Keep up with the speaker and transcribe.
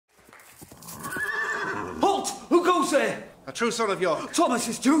Halt! Who goes there? A true son of York. Thomas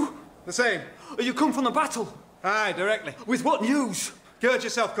is due. The same. You come from the battle? Aye, directly. With what news? Gird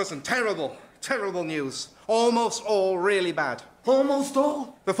yourself, cousin. Terrible, terrible news. Almost all really bad. Almost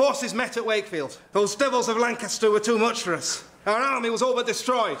all? The forces met at Wakefield. Those devils of Lancaster were too much for us. Our army was all but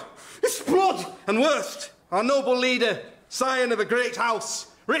destroyed. It's blood! And worst, our noble leader, scion of a great house,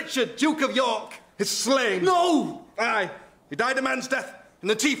 Richard, Duke of York, is slain. No! Aye, he died a man's death in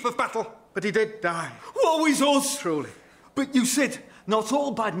the teeth of battle, but he did die. Woe is us! Truly. But you said not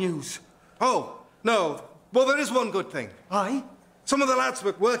all bad news. Oh, no. Well, there is one good thing. Aye? Some of the lads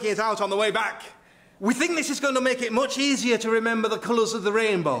were working it out on the way back. We think this is going to make it much easier to remember the colours of the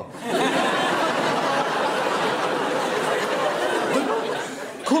rainbow.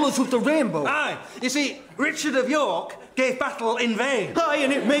 Colours of the rainbow? Aye. You see, Richard of York gave battle in vain. Aye,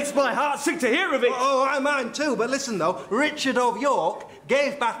 and it makes my heart sick to hear of it. Oh, I mind too, but listen though. Richard of York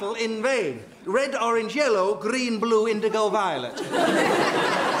gave battle in vain. Red, orange, yellow, green, blue, indigo, violet. Ooh,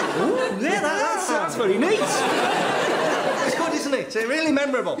 yeah, that's very neat. It's good, isn't it? Really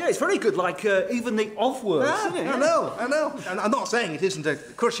memorable. Yeah, it's very good, like even the off words, isn't it? I know. And I'm not saying it isn't a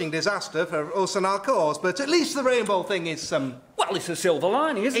crushing disaster for us and our cause, but at least the rainbow thing is, Well, it's a silver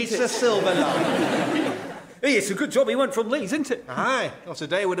lining, isn't it? It's a silver lining. Hey, it's a good job he went from Leeds, isn't it? Aye. Well,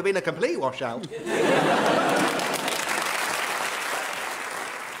 today would have been a complete washout.